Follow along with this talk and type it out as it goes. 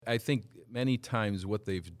I think many times what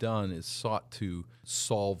they've done is sought to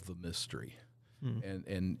solve the mystery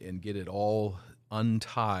and get it all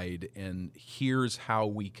untied, and here's how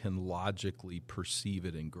we can logically perceive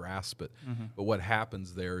it and grasp it. But what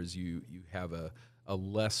happens there is you have a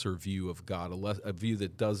lesser view of God, a view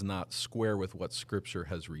that does not square with what Scripture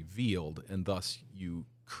has revealed, and thus you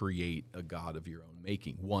create a God of your own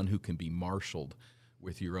making, one who can be marshaled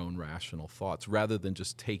with your own rational thoughts, rather than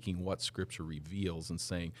just taking what Scripture reveals and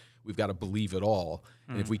saying, we've got to believe it all,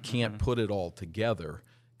 and if we can't put it all together,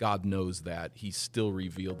 God knows that. He's still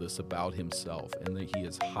revealed this about himself, and that he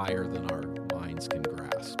is higher than our minds can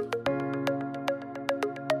grasp.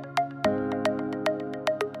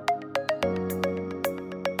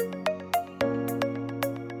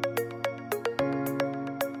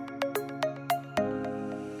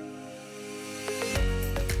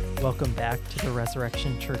 Welcome back to the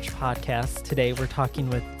Resurrection Church podcast. Today we're talking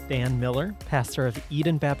with Dan Miller, pastor of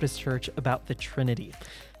Eden Baptist Church, about the Trinity.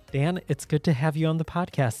 Dan, it's good to have you on the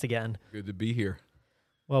podcast again. Good to be here.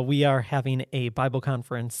 Well, we are having a Bible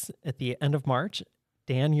conference at the end of March.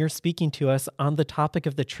 Dan, you're speaking to us on the topic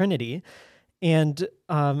of the Trinity. And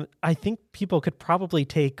I think people could probably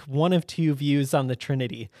take one of two views on the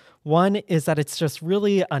Trinity. One is that it's just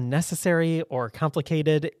really unnecessary or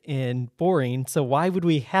complicated and boring. So why would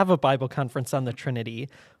we have a Bible conference on the Trinity?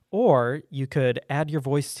 Or you could add your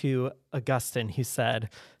voice to Augustine, who said,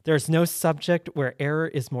 "There's no subject where error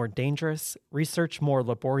is more dangerous, research more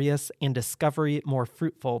laborious, and discovery more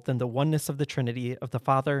fruitful than the oneness of the Trinity of the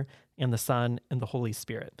Father and the Son and the Holy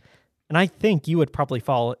Spirit." And I think you would probably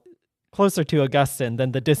fall closer to Augustine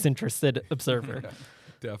than the disinterested observer.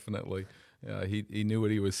 Definitely. He knew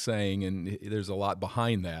what he was saying, and there's a lot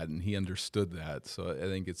behind that, and he understood that. So I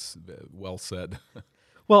think it's well said.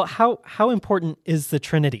 Well, how important is the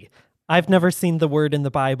Trinity? I've never seen the word in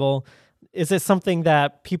the Bible. Is it something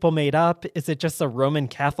that people made up? Is it just a Roman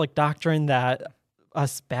Catholic doctrine that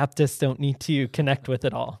us Baptists don't need to connect with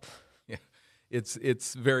at all? Yeah,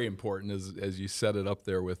 it's very important, as you set it up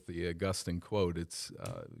there with the Augustine quote. It's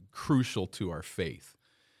crucial to our faith.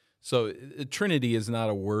 So Trinity is not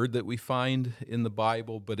a word that we find in the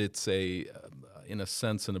Bible, but it's in a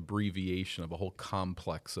sense, an abbreviation of a whole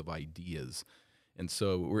complex of ideas. And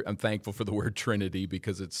so I'm thankful for the word Trinity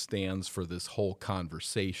because it stands for this whole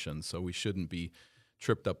conversation. So we shouldn't be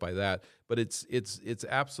tripped up by that. But it's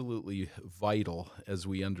absolutely vital as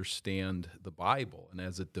we understand the Bible, and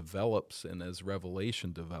as it develops and as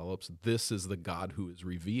Revelation develops. This is the God who is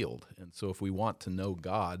revealed. And so if we want to know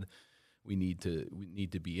God, we need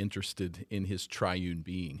to be interested in his triune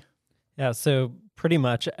being. Yeah. So pretty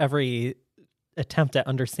much every attempt at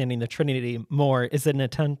understanding the Trinity more is an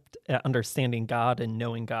attempt at understanding God and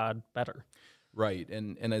knowing God better. Right,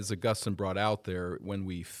 and as Augustine brought out there, when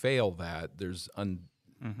we fail that,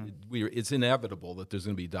 it's inevitable that there's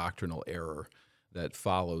going to be doctrinal error that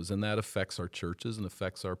follows, and that affects our churches and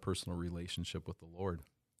affects our personal relationship with the Lord.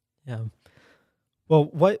 Yeah. Well,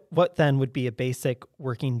 what then would be a basic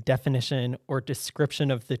working definition or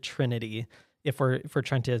description of the Trinity if we're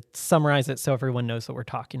trying to summarize it so everyone knows what we're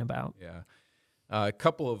talking about? Yeah. A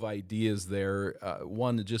couple of ideas there.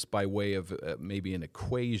 One, just by way of maybe an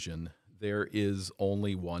equation, there is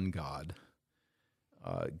only one God.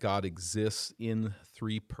 God exists in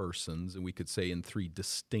three persons, and we could say in three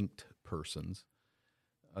distinct persons.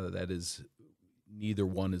 That is, neither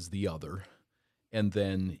one is the other. And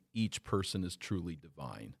then each person is truly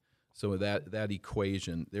divine. So that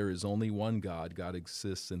equation, there is only one God. God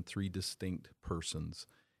exists in three distinct persons,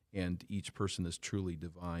 and each person is truly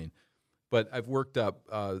divine. But I've worked up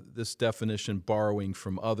this definition borrowing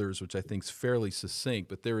from others, which I think is fairly succinct,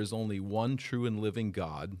 but there is only one true and living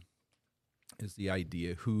God, is the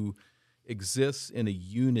idea, who exists in a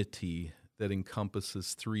unity that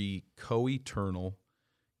encompasses three co-eternal,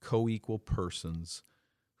 co-equal persons,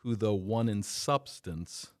 who, though one in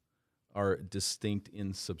substance, are distinct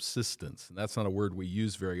in subsistence. And that's not a word we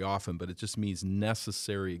use very often, but it just means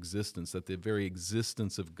necessary existence, that the very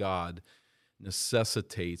existence of God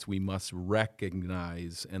necessitates we must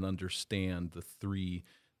recognize and understand the three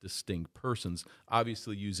distinct persons,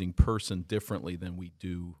 obviously using person differently than we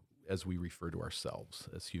do as we refer to ourselves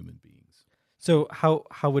as human beings. So how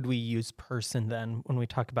would we use person then when we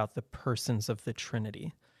talk about the persons of the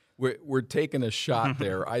Trinity? We're taking a shot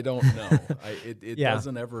there. I don't know. It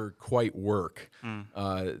doesn't ever quite work.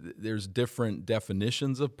 There's different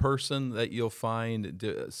definitions of person that you'll find.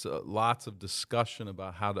 Lots of discussion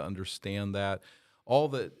about how to understand that. All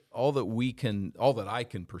that I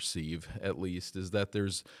can perceive, at least, is that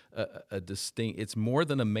there's a distinct. It's more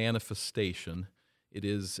than a manifestation. It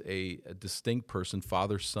is a distinct person,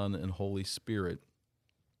 Father, Son, and Holy Spirit,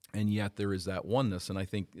 and yet there is that oneness. And I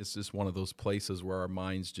think it's just one of those places where our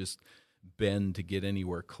minds just bend to get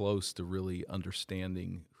anywhere close to really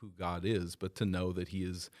understanding who God is, but to know that He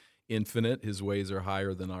is infinite. His ways are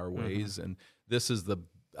higher than our ways, and this is the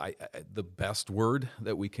best word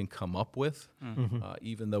that we can come up with,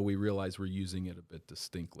 even though we realize we're using it a bit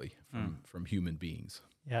distinctly from human beings.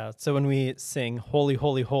 Yeah, so when we sing Holy,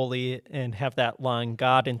 Holy, Holy and have that line,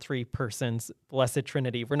 God in three persons, Blessed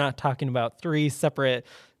Trinity, we're not talking about three separate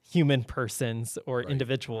human persons or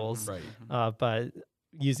individuals, but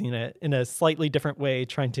using it in a slightly different way,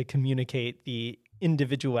 trying to communicate the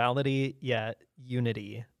individuality yet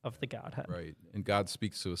unity of the Godhead. Right, and God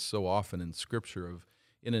speaks to us so often in Scripture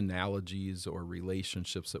in analogies or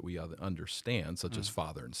relationships that we understand, such as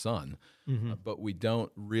father and son, but we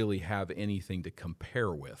don't really have anything to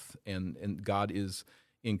compare with. And God is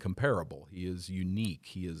incomparable. He is unique.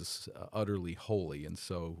 He is utterly holy. And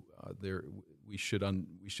so we should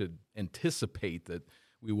anticipate that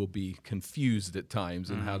we will be confused at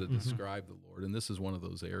times in how to describe the Lord. And this is one of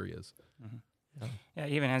those areas. Yeah,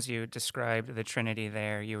 even as you described the Trinity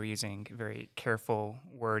there, you were using very careful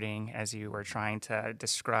wording as you were trying to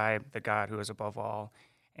describe the God who is above all.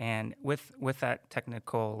 And with that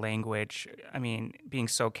technical language, I mean, being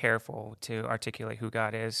so careful to articulate who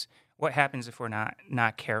God is, what happens if we're not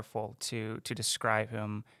careful to describe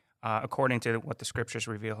Him according to what the Scriptures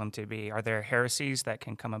reveal Him to be? Are there heresies that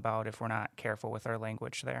can come about if we're not careful with our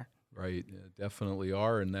language there? Right, definitely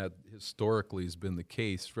are, and that historically has been the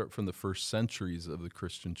case from the first centuries of the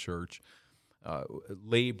Christian church,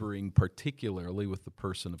 laboring particularly with the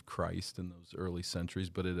person of Christ in those early centuries,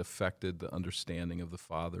 but it affected the understanding of the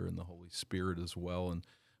Father and the Holy Spirit as well, and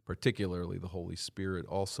particularly the Holy Spirit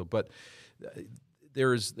also. But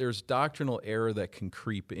there's doctrinal error that can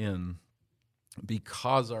creep in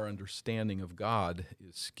because our understanding of God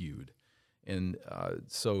is skewed. And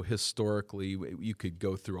so historically, you could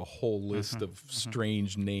go through a whole list of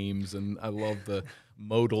strange names, and I love the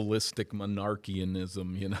modalistic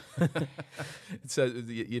monarchianism, you know. It says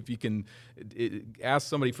if you can ask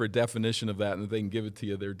somebody for a definition of that and they can give it to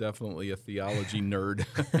you, they're definitely a theology nerd,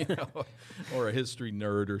 you know, or a history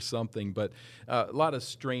nerd or something. But a lot of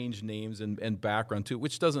strange names and background to it,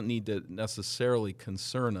 which doesn't need to necessarily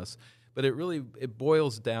concern us. But it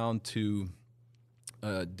boils down to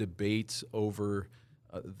debates over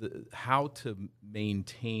how to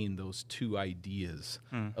maintain those two ideas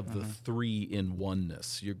of the three in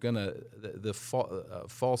oneness. You're gonna the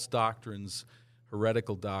false doctrines,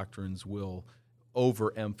 heretical doctrines will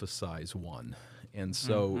overemphasize one, and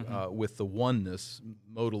so with the oneness,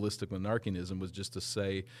 modalistic monarchianism was just to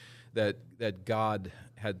say that God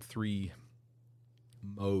had three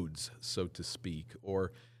modes, so to speak,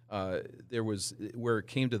 or there was, where it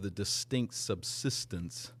came to the distinct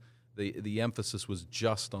subsistence, the emphasis was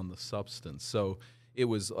just on the substance. So it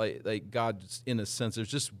was like God, in a sense, there's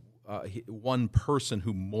just one person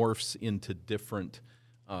who morphs into different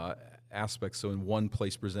aspects. So in one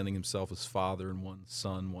place presenting himself as Father, and one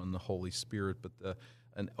Son, one the Holy Spirit, but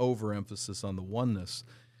an overemphasis on the oneness.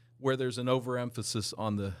 Where there's an overemphasis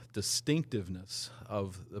on the distinctiveness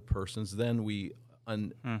of the persons, then we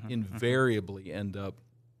invariably end up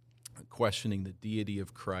questioning the deity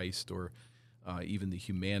of Christ, or even the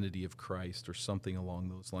humanity of Christ, or something along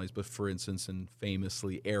those lines. But for instance, and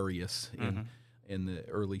famously, Arius in the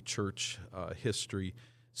early church history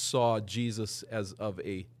saw Jesus as of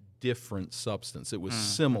a different substance. It was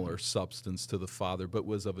similar substance to the Father, but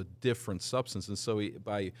was of a different substance. And so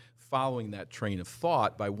by following that train of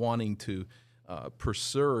thought, by wanting to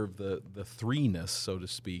preserve the threeness, so to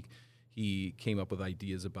speak, he came up with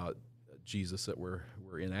ideas about Jesus that were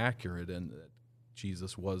inaccurate, and that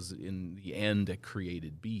Jesus was in the end a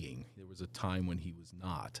created being. There was a time when he was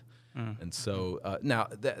not. And so now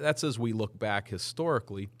that's as we look back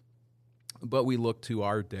historically, but we look to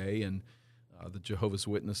our day, and the Jehovah's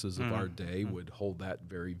Witnesses of our day would hold that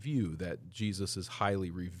very view, that Jesus is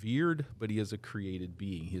highly revered, but he is a created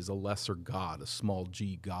being. He is a lesser God, a small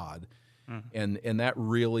g God. And that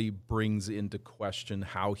really brings into question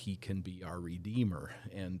how he can be our Redeemer,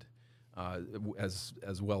 and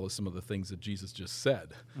as well as some of the things that Jesus just said.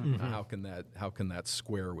 How can that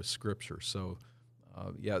square with Scripture? So,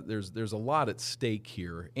 there's a lot at stake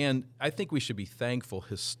here, and I think we should be thankful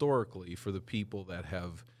historically for the people that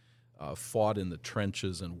have fought in the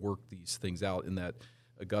trenches and worked these things out. In that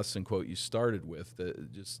Augustine quote you started with,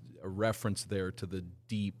 just a reference there to the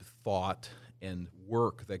deep thought and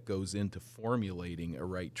work that goes into formulating a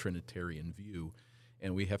right Trinitarian view.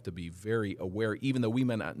 And we have to be very aware, even though we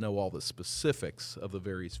may not know all the specifics of the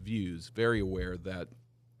various views, very aware that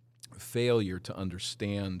failure to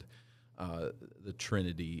understand the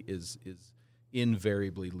Trinity is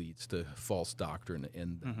invariably leads to false doctrine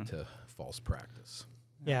and to false practice.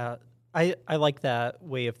 Yeah, I like that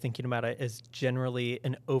way of thinking about it as generally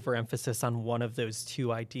an overemphasis on one of those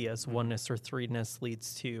two ideas. Oneness or threeness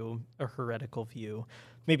leads to a heretical view.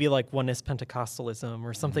 Maybe like oneness Pentecostalism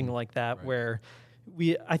or something like that, Right. where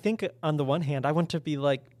I think on the one hand, I want to be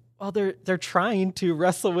like, well, they're trying to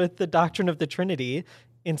wrestle with the doctrine of the Trinity,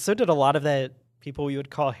 and so did a lot of the people we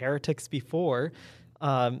would call heretics before.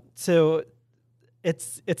 So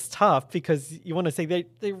it's tough because you want to say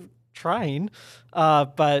they're trying,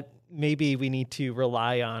 but maybe we need to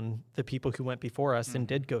rely on the people who went before us and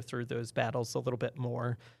did go through those battles a little bit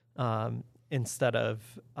more, instead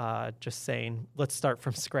of just saying, let's start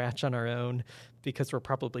from scratch on our own, because we're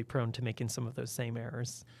probably prone to making some of those same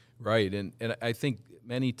errors. Right, and I think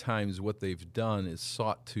many times what they've done is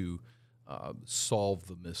sought to solve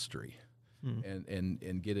the mystery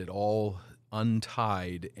and get it all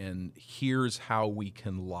untied, and here's how we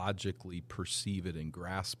can logically perceive it and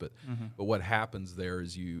grasp it. But what happens there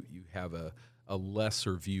is you have a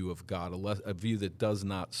lesser view of God, a view that does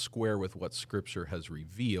not square with what Scripture has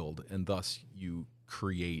revealed, and thus you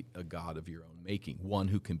create a God of your own making, one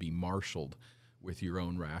who can be marshaled with your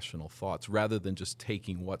own rational thoughts, rather than just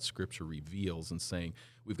taking what Scripture reveals and saying,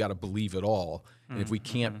 we've got to believe it all, and if we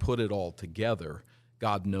can't put it all together,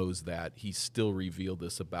 God knows that. He's still revealed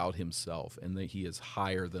this about himself, and that he is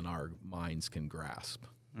higher than our minds can grasp.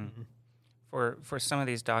 For some of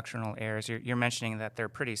these doctrinal errors, you're mentioning that they're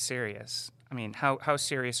pretty serious. I mean, how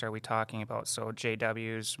serious are we talking about? So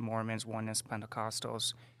JWs, Mormons, Oneness,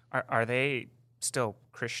 Pentecostals, are they still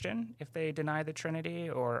Christian if they deny the Trinity,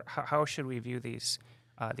 or how should we view these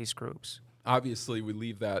groups? Obviously, we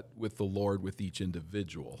leave that with the Lord, with each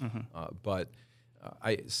individual. But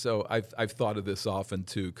I've thought of this often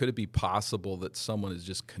too. Could it be possible that someone is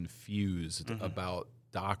just confused about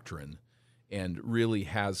doctrine and really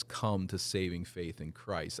has come to saving faith in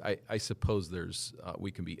Christ? I suppose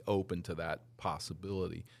we can be open to that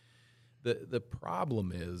possibility. The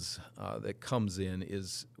problem is that comes in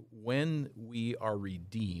is when we are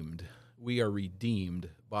redeemed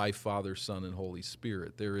by Father, Son, and Holy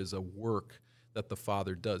Spirit. There is a work that the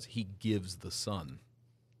Father does. He gives the Son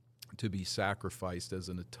to be sacrificed as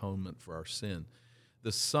an atonement for our sin.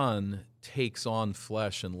 The Son takes on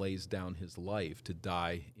flesh and lays down his life to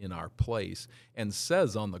die in our place, and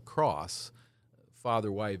says on the cross, Father,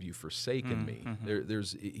 why have you forsaken me?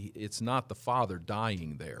 It's not the Father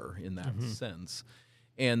dying there in that sense.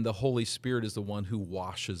 And the Holy Spirit is the one who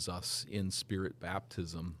washes us in Spirit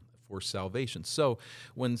baptism for salvation. So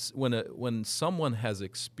when someone has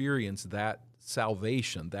experienced that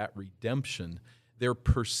salvation, that redemption, they're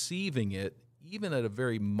perceiving it, even at a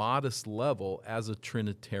very modest level, as a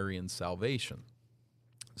Trinitarian salvation.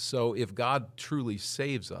 So if God truly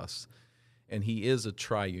saves us, and he is a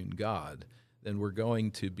triune God, then we're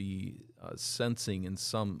going to be sensing in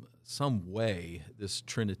some way this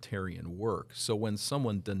Trinitarian work. So when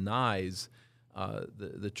someone denies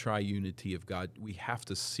the triunity of God, we have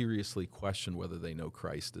to seriously question whether they know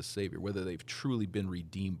Christ as Savior, whether they've truly been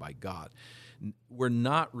redeemed by God. We're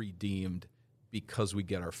not redeemed because we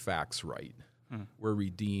get our facts right. We're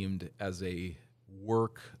redeemed as a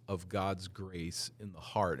work of God's grace in the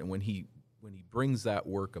heart. And when he brings that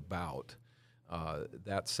work about,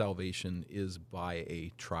 that salvation is by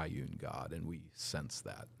a triune God, and we sense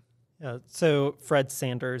that. So Fred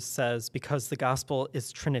Sanders says, because the gospel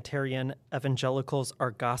is Trinitarian, evangelicals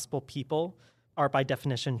are gospel people, are by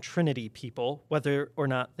definition Trinity people, whether or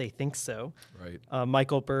not they think so. Right.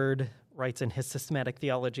 Michael Bird writes in his systematic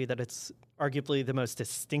theology that it's arguably the most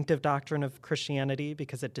distinctive doctrine of Christianity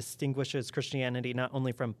because it distinguishes Christianity not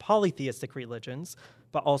only from polytheistic religions,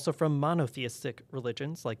 but also from monotheistic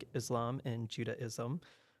religions like Islam and Judaism.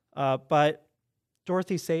 But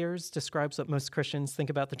Dorothy Sayers describes what most Christians think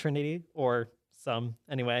about the Trinity, or some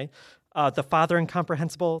anyway. The Father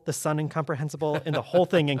incomprehensible, the Son incomprehensible, and the whole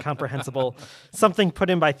thing incomprehensible. Something put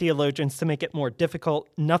in by theologians to make it more difficult,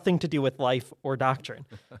 nothing to do with life or doctrine.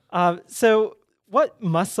 So what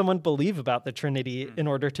must someone believe about the Trinity in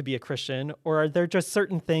order to be a Christian? Or are there just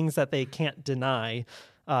certain things that they can't deny,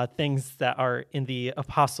 things that are in the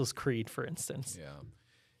Apostles' Creed, for instance? Yeah.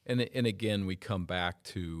 And again, we come back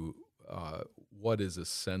to what is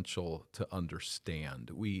essential to understand.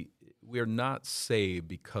 We are not saved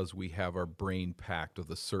because we have our brain packed with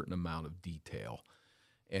a certain amount of detail.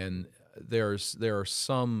 And there are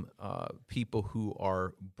some people who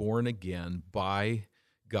are born again by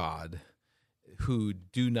God who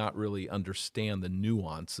do not really understand the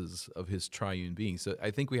nuances of his triune being. So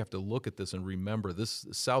I think we have to look at this and remember this: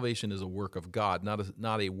 salvation is a work of God,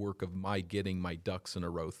 not a work of my getting my ducks in a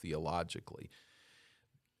row theologically.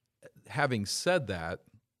 Having said that,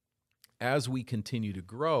 as we continue to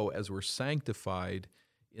grow, as we're sanctified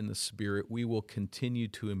in the Spirit, we will continue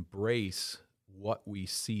to embrace what we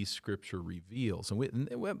see Scripture reveals. And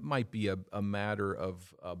it might be a matter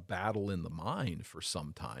of a battle in the mind for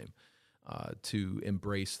some time to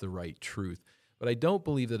embrace the right truth. But I don't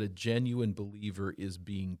believe that a genuine believer is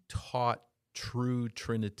being taught true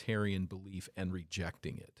Trinitarian belief and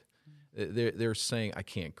rejecting it. They're saying, I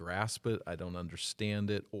can't grasp it, I don't understand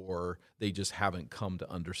it, or they just haven't come to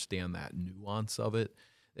understand that nuance of it.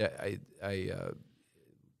 I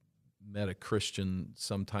met a Christian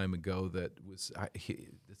some time ago that was,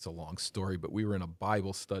 it's a long story, but we were in a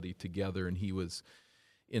Bible study together, and he was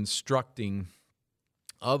instructing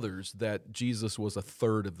others that Jesus was a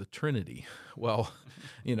third of the Trinity. Well,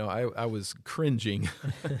 I was cringing.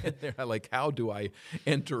 Like, how do I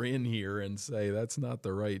enter in here and say that's not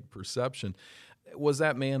the right perception? Was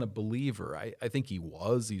that man a believer? I think he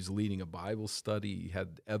was. He's leading a Bible study. He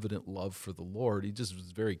had evident love for the Lord. He just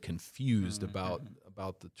was very confused about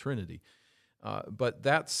the Trinity. But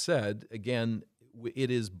that said, again,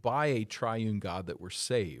 it is by a triune God that we're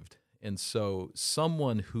saved. And so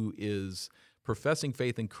someone who is professing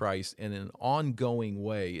faith in Christ and in an ongoing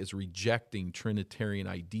way is rejecting Trinitarian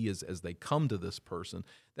ideas as they come to this person,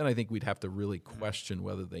 then I think we'd have to really question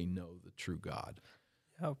whether they know the true God.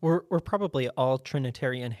 We're probably all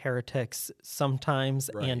Trinitarian heretics sometimes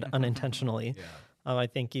and unintentionally. Yeah. I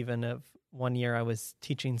think even of one year I was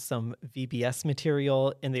teaching some VBS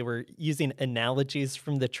material, and they were using analogies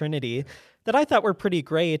from the Trinity that I thought were pretty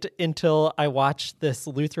great until I watched this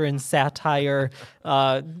Lutheran satire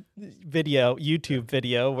YouTube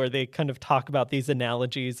video, where they kind of talk about these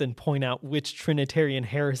analogies and point out which Trinitarian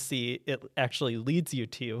heresy it actually leads you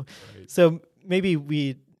to. Right. So maybe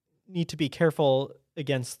we need to be careful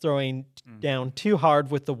against throwing down too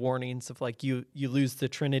hard with the warnings of like you lose the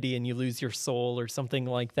Trinity and you lose your soul or something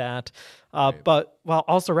like that. Right. But while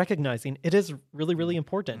also recognizing it is really, really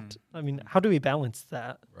important. I mean, how do we balance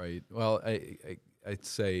that? Right. Well, I'd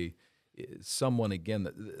say someone, again,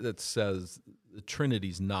 that says the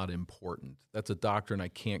Trinity's not important. That's a doctrine I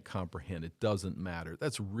can't comprehend. It doesn't matter.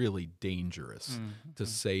 That's really dangerous to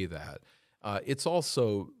say that. It's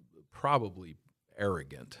also probably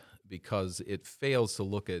arrogant, because it fails to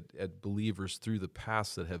look at believers through the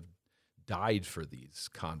past that have died for these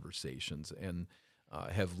conversations and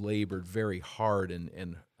have labored very hard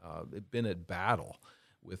and been at battle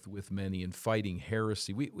with many and fighting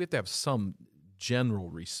heresy. We have to have some general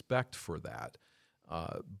respect for that.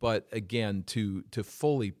 But again, to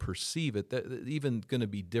fully perceive it, that even going to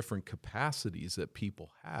be different capacities that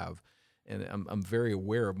people have. And I'm very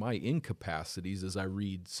aware of my incapacities as I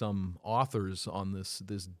read some authors on this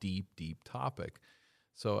deep topic.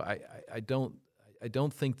 So I don't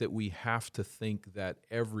think that we have to think that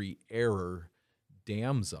every error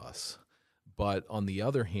damns us. But on the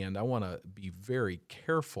other hand, I want to be very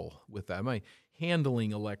careful with that. Am I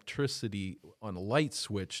handling electricity on a light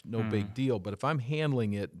switch? No big deal. But if I'm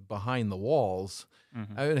handling it behind the walls,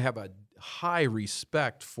 I would have a high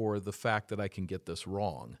respect for the fact that I can get this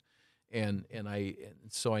wrong.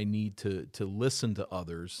 So I need to listen to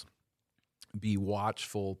others, be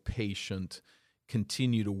watchful, patient,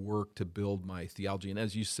 continue to work to build my theology. And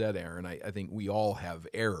as you said, Aaron, I think we all have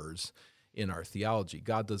errors in our theology.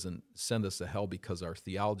 God doesn't send us to hell because our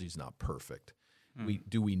theology is not perfect.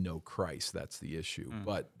 Do we know Christ? That's the issue.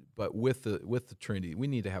 But with the Trinity, we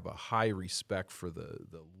need to have a high respect for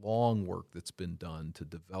the long work that's been done to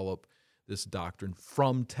develop this doctrine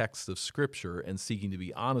from texts of Scripture and seeking to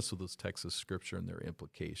be honest with those texts of Scripture and their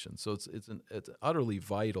implications. So it's utterly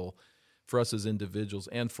vital for us as individuals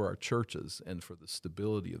and for our churches and for the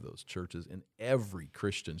stability of those churches. And every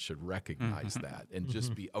Christian should recognize that and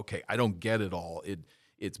just be, okay, I don't get it all.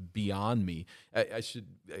 It's beyond me. I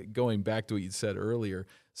should, going back to what you said earlier,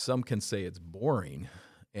 some can say it's boring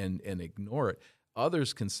and ignore it.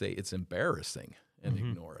 Others can say it's embarrassing and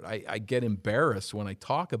ignore it. I get embarrassed when I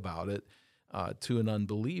talk about it to an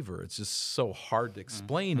unbeliever. It's just so hard to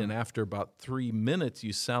explain, and after about 3 minutes,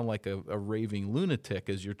 you sound like a raving lunatic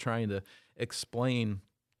as you're trying to explain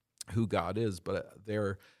who God is. But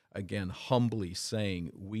they're, again, humbly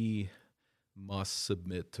saying we must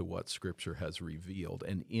submit to what Scripture has revealed,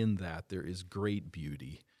 and in that there is great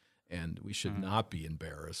beauty And we should not be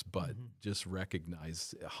embarrassed, but just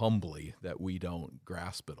recognize humbly that we don't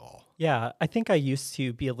grasp it all. Yeah, I think I used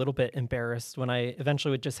to be a little bit embarrassed when I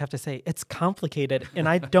eventually would just have to say, it's complicated, and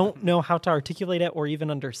I don't know how to articulate it or even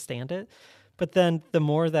understand it. But then the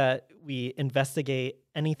more that we investigate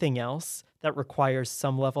anything else that requires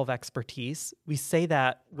some level of expertise, we say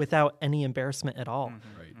that without any embarrassment at all.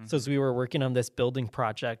 Right. So as we were working on this building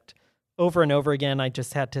project, over and over again, I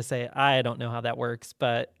just had to say, I don't know how that works,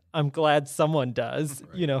 but I'm glad someone does.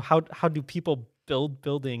 Right. You know, how do people build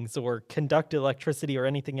buildings or conduct electricity or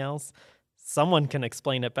anything else? Someone can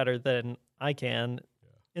explain it better than I can. Yeah.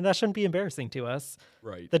 And that shouldn't be embarrassing to us.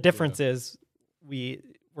 Right. The difference is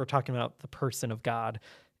we're talking about the person of God,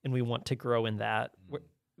 and we want to grow in that.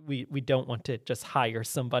 We don't want to just hire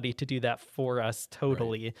somebody to do that for us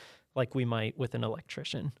totally, like we might with an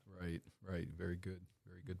electrician. Right. Very good.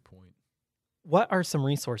 Very good point. What are some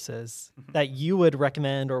resources that you would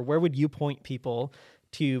recommend, or where would you point people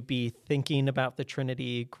to be thinking about the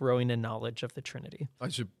Trinity, growing in knowledge of the Trinity? I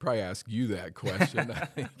should probably ask you that question. I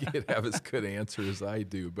think you'd have as good answer as I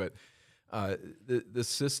do. But the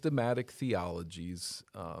systematic theologies,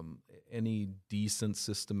 any decent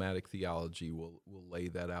systematic theology will lay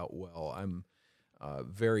that out well. I'm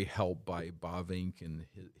very helped by Bavinck, and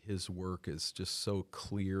his work is just so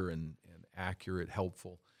clear and accurate,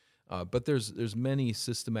 helpful. But there's many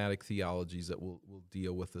systematic theologies that will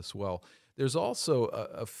deal with this well. There's also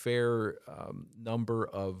a fair number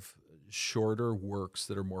of shorter works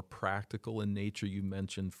that are more practical in nature. You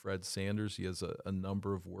mentioned Fred Sanders. He has a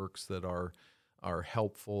number of works that are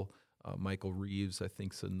helpful. Michael Reeves, I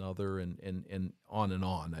think, is another, and on and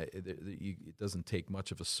on. It doesn't take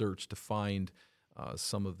much of a search to find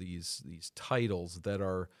some of these titles that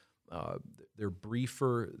are they're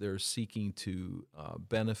briefer. They're seeking to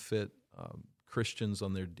benefit Christians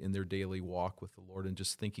in their daily walk with the Lord, and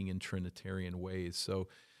just thinking in Trinitarian ways. So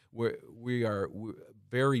we're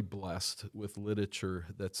very blessed with literature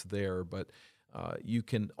that's there. But you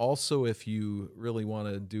can also, if you really want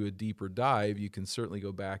to do a deeper dive, you can certainly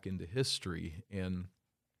go back into history. And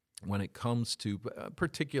when it comes to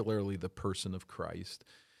particularly the person of Christ,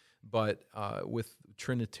 but with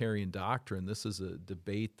Trinitarian doctrine, this is a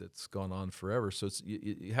debate that's gone on forever. So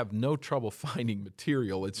you have no trouble finding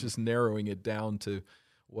material. It's just narrowing it down to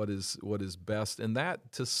what is best, and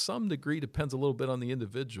that to some degree depends a little bit on the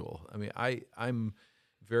individual. I mean, I'm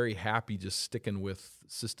very happy just sticking with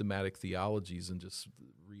systematic theologies and just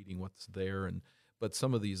reading what's there. But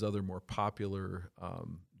some of these other more popular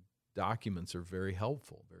documents are very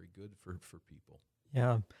helpful, very good for people.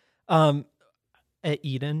 Yeah. At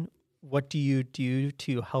Eden, what do you do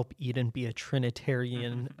to help Eden be a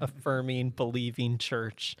Trinitarian, affirming, believing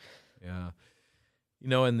church? Yeah. You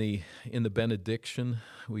know, in the benediction,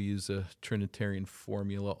 we use a Trinitarian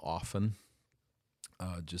formula often,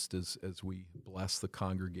 just as we bless the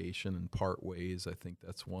congregation and part ways. I think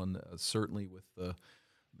that's one. Certainly with the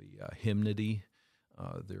hymnody,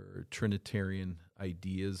 there are Trinitarian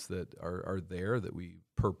ideas that are there that we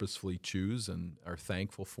purposefully choose and are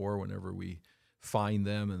thankful for whenever we find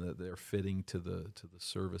them, and that they're fitting to the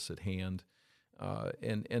service at hand.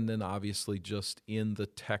 And then obviously just in the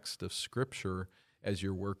text of Scripture, as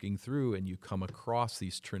you're working through and you come across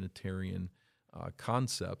these Trinitarian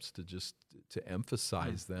concepts, to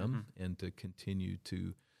emphasize them and to continue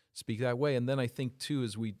to speak that way. And then I think too,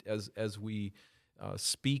 as we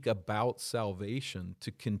speak about salvation, to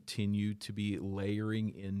continue to be layering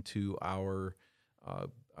into our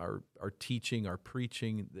teaching, our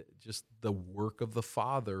preaching, just the work of the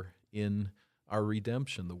Father in our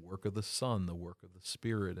redemption, the work of the Son, the work of the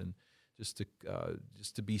Spirit, and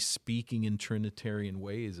just to be speaking in Trinitarian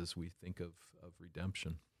ways as we think of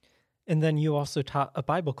redemption. And then you also taught a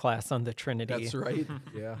Bible class on the Trinity. That's right.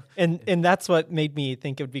 Yeah. And that's what made me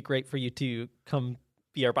think it would be great for you to come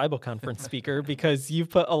be our Bible conference speaker, because you've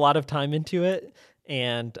put a lot of time into it.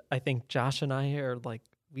 And I think Josh and I are like,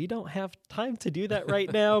 we don't have time to do that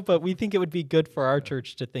right now, but we think it would be good for our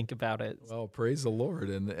church to think about it. Well, praise the Lord.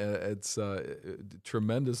 And it's a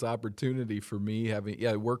tremendous opportunity for me,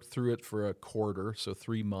 I worked through it for a quarter, so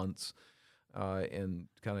 3 months, and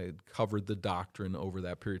kind of covered the doctrine over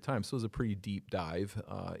that period of time. So it was a pretty deep dive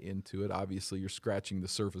into it. Obviously, you're scratching the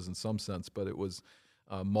surface in some sense, but it was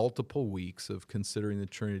multiple weeks of considering the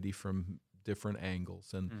Trinity from different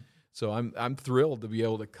angles. And so I'm thrilled to be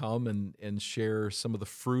able to come and share some of the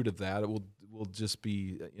fruit of that. It will just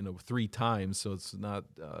be 3 times, so it's not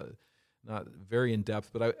very in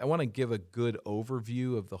depth. But I want to give a good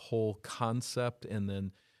overview of the whole concept, and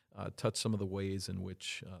then touch some of the ways in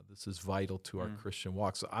which this is vital to our Christian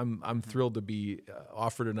walk. So I'm thrilled to be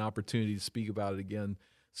offered an opportunity to speak about it again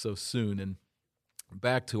so soon. And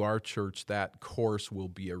back to our church, that course will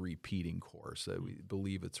be a repeating course. We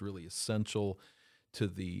believe it's really essential to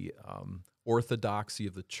the orthodoxy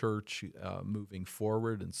of the church moving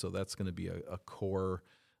forward, and so that's going to be a core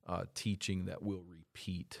teaching that will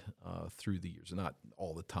repeat through the years. Not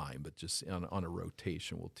all the time, but just on a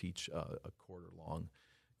rotation. We'll teach a quarter-long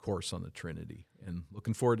course on the Trinity, and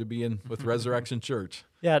looking forward to being with Resurrection Church.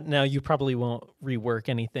 Yeah, now you probably won't rework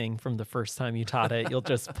anything from the first time you taught it. You'll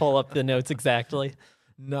just pull up the notes exactly.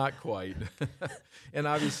 Not quite. And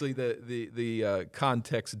obviously the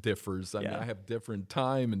context differs. I mean, I have different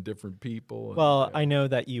time and different people. Well, I know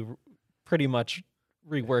that you pretty much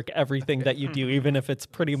rework everything that you do, even if it's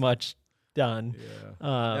pretty much done.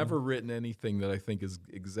 Yeah. Never written anything that I think is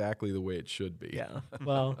exactly the way it should be. Yeah.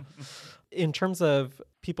 Well, in terms of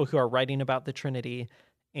people who are writing about the Trinity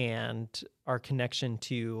and our connection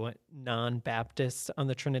to non-Baptists on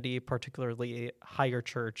the Trinity, particularly higher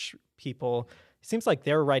church people, it seems like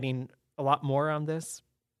they're writing a lot more on this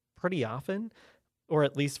pretty often, or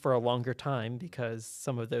at least for a longer time, because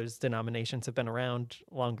some of those denominations have been around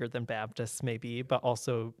longer than Baptists maybe, but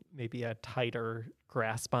also maybe a tighter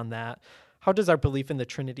grasp on that. How does our belief in the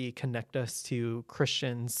Trinity connect us to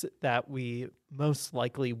Christians that we most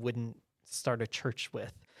likely wouldn't start a church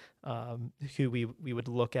with, who we would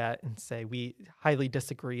look at and say we highly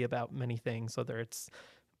disagree about many things, whether it's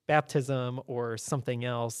baptism or something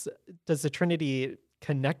else? Does the Trinity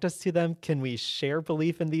connect us to them? Can we share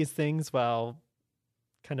belief in these things while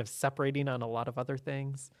kind of separating on a lot of other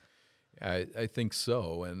things? I think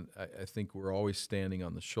so, and I think we're always standing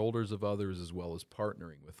on the shoulders of others as well as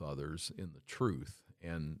partnering with others in the truth.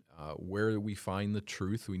 And where we find the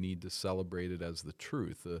truth, we need to celebrate it as the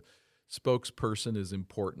truth. The spokesperson is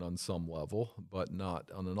important on some level, but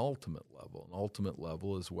not on an ultimate level. An ultimate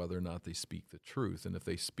level is whether or not they speak the truth. And if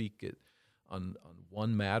they speak it on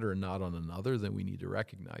one matter and not on another, then we need to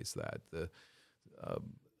recognize that. The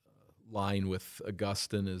line with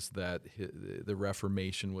Augustine is that the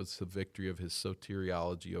Reformation was the victory of his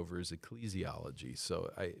soteriology over his ecclesiology. So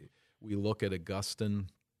we look at Augustine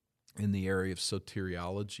in the area of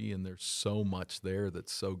soteriology, and there's so much there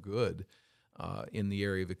that's so good. In the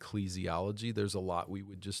area of ecclesiology, there's a lot we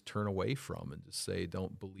would just turn away from and just say,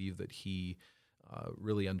 don't believe that he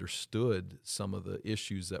really understood some of the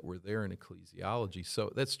issues that were there in ecclesiology.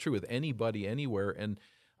 So that's true with anybody, anywhere. And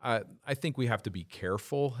I think we have to be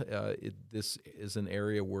careful. This is an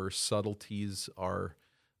area where subtleties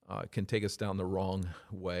can take us down the wrong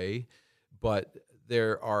way, but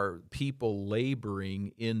there are people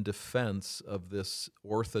laboring in defense of this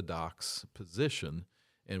orthodox position,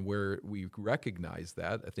 and where we recognize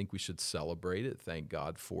that, I think we should celebrate it, thank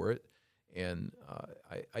God for it. And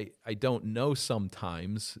I don't know,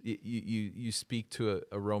 sometimes you speak to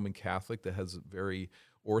a Roman Catholic that has a very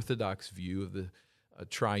orthodox view of the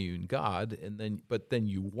triune God, but then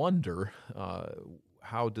you wonder,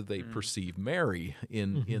 how do they perceive Mary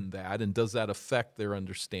in that, and does that affect their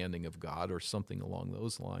understanding of God or something along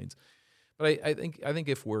those lines? But I think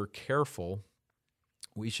if we're careful,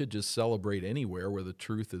 we should just celebrate anywhere where the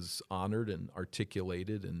truth is honored and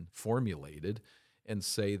articulated and formulated, and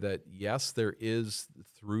say that, yes, there is,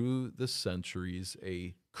 through the centuries,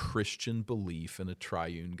 a Christian belief in a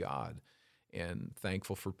triune God. And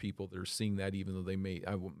thankful for people that are seeing that, even though I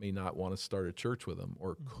may not want to start a church with them,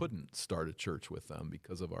 or couldn't start a church with them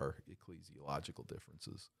because of our ecclesiological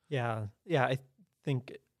differences. Yeah. I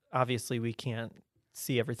think obviously we can't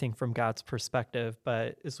see everything from God's perspective,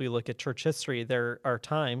 but as we look at church history, there are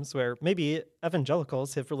times where maybe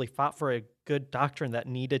evangelicals have really fought for a good doctrine that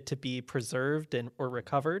needed to be preserved or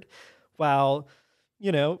recovered, while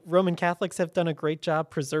Roman Catholics have done a great job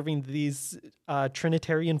preserving these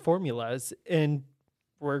Trinitarian formulas, and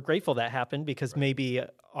we're grateful that happened, because maybe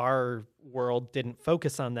our world didn't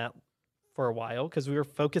focus on that for a while because we were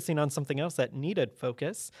focusing on something else that needed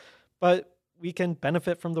focus. But we can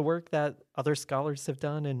benefit from the work that other scholars have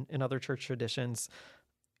done in other church traditions,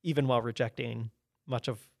 even while rejecting much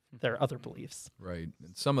of their other beliefs. Right.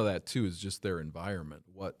 And some of that, too, is just their environment,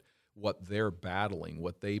 what they're battling,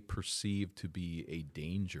 what they perceive to be a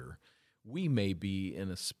danger. We may be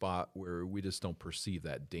in a spot where we just don't perceive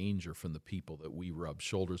that danger from the people that we rub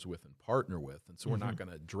shoulders with and partner with. And so we're not going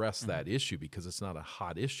to address that issue because it's not a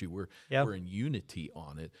hot issue. We're in unity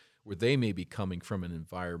on it, where they may be coming from an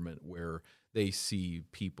environment where they see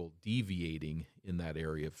people deviating in that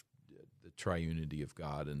area of the triunity of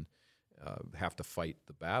God. And have to fight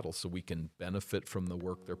the battle, so we can benefit from the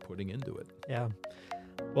work they're putting into it. Yeah.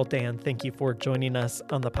 Well, Dan, thank you for joining us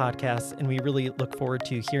on the podcast, and we really look forward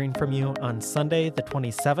to hearing from you on Sunday, the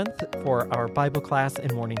 27th, for our Bible class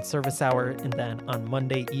and morning service hour, and then on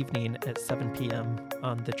Monday evening at 7 p.m.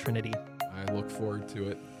 on the Trinity. I look forward to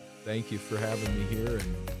it. Thank you for having me here,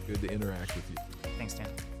 and good to interact with you. Thanks, Dan.